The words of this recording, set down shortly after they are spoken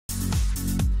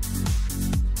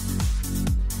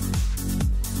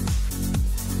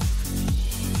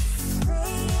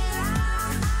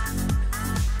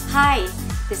Hi,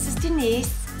 this is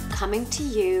Denise coming to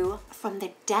you from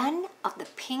the den of the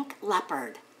Pink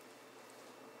Leopard.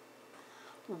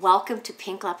 Welcome to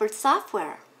Pink Leopard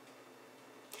Software.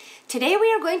 Today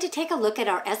we are going to take a look at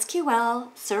our SQL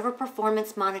Server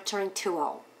Performance Monitoring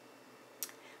tool.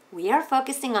 We are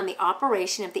focusing on the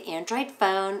operation of the Android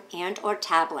phone and/or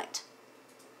tablet.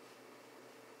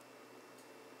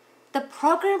 The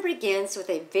program begins with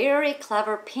a very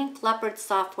clever Pink Leopard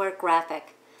software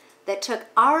graphic that took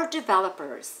our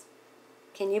developers,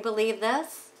 can you believe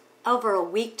this, over a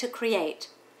week to create,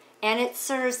 and it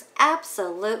serves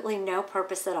absolutely no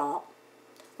purpose at all.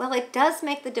 Well, it does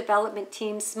make the development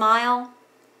team smile.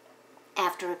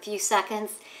 After a few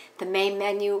seconds, the main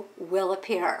menu will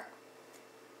appear.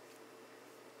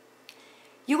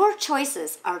 Your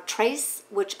choices are Trace,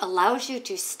 which allows you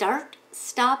to start,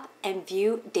 stop, and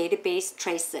view database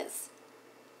traces.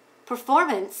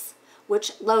 Performance,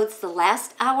 which loads the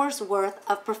last hour's worth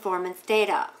of performance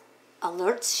data.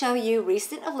 Alerts show you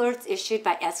recent alerts issued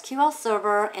by SQL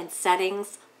Server, and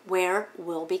settings where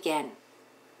we'll begin.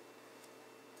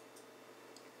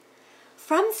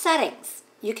 From settings,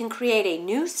 you can create a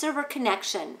new server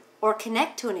connection or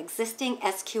connect to an existing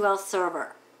SQL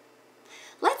server.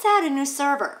 Let's add a new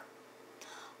server.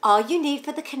 All you need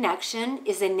for the connection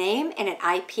is a name and an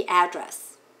IP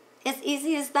address. As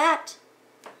easy as that.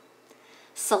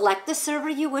 Select the server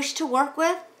you wish to work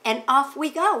with, and off we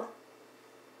go.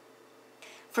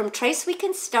 From Trace, we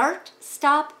can start,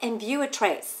 stop, and view a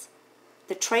trace.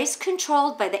 The trace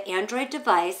controlled by the Android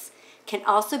device can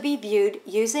also be viewed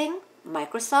using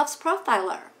Microsoft's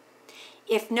Profiler.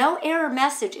 If no error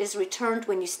message is returned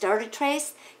when you start a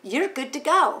trace, you're good to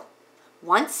go.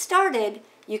 Once started,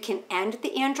 you can end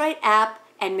the Android app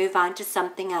and move on to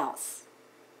something else.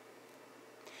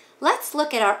 Let's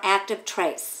look at our active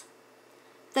trace.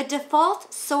 The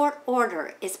default sort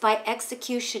order is by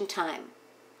execution time,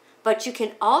 but you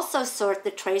can also sort the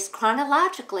trace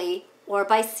chronologically or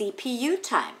by CPU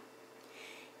time.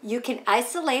 You can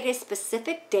isolate a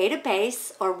specific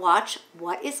database or watch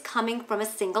what is coming from a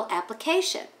single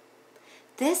application.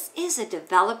 This is a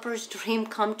developer's dream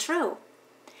come true.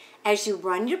 As you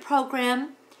run your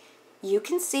program, you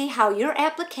can see how your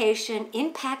application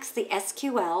impacts the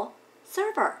SQL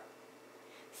server.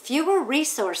 Fewer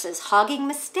resources hogging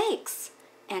mistakes,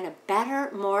 and a better,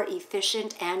 more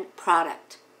efficient end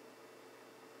product.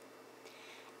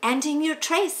 Ending your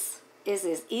trace is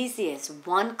as easy as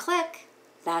one click.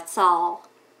 That's all.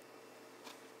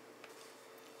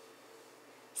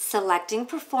 Selecting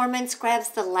performance grabs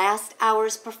the last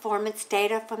hour's performance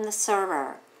data from the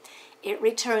server. It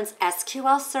returns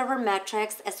SQL Server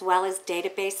metrics as well as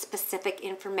database-specific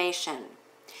information.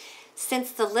 Since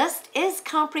the list is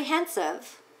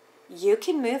comprehensive, you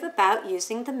can move about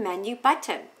using the menu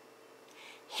button.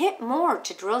 Hit More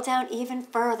to drill down even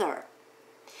further.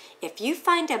 If you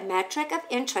find a metric of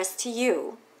interest to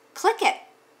you, click it,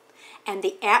 and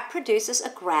the app produces a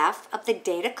graph of the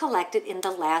data collected in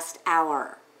the last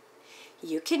hour.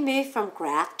 You can move from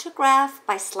graph to graph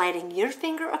by sliding your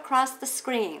finger across the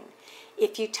screen.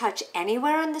 If you touch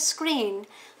anywhere on the screen,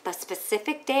 the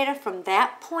specific data from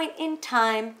that point in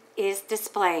time is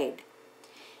displayed.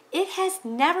 It has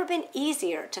never been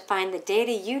easier to find the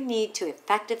data you need to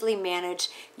effectively manage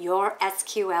your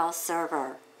SQL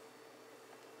server.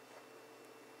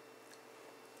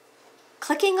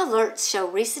 Clicking alerts show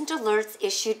recent alerts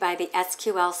issued by the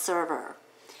SQL server.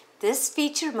 This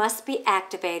feature must be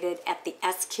activated at the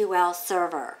SQL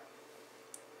server.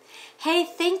 Hey,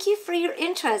 thank you for your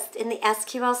interest in the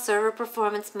SQL Server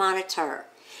Performance Monitor.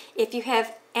 If you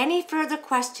have any further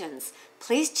questions,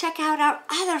 please check out our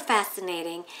other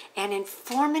fascinating and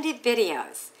informative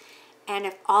videos. And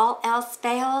if all else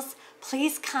fails,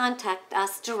 please contact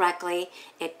us directly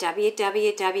at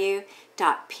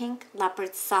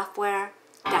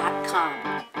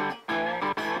www.pinkleopardsoftware.com.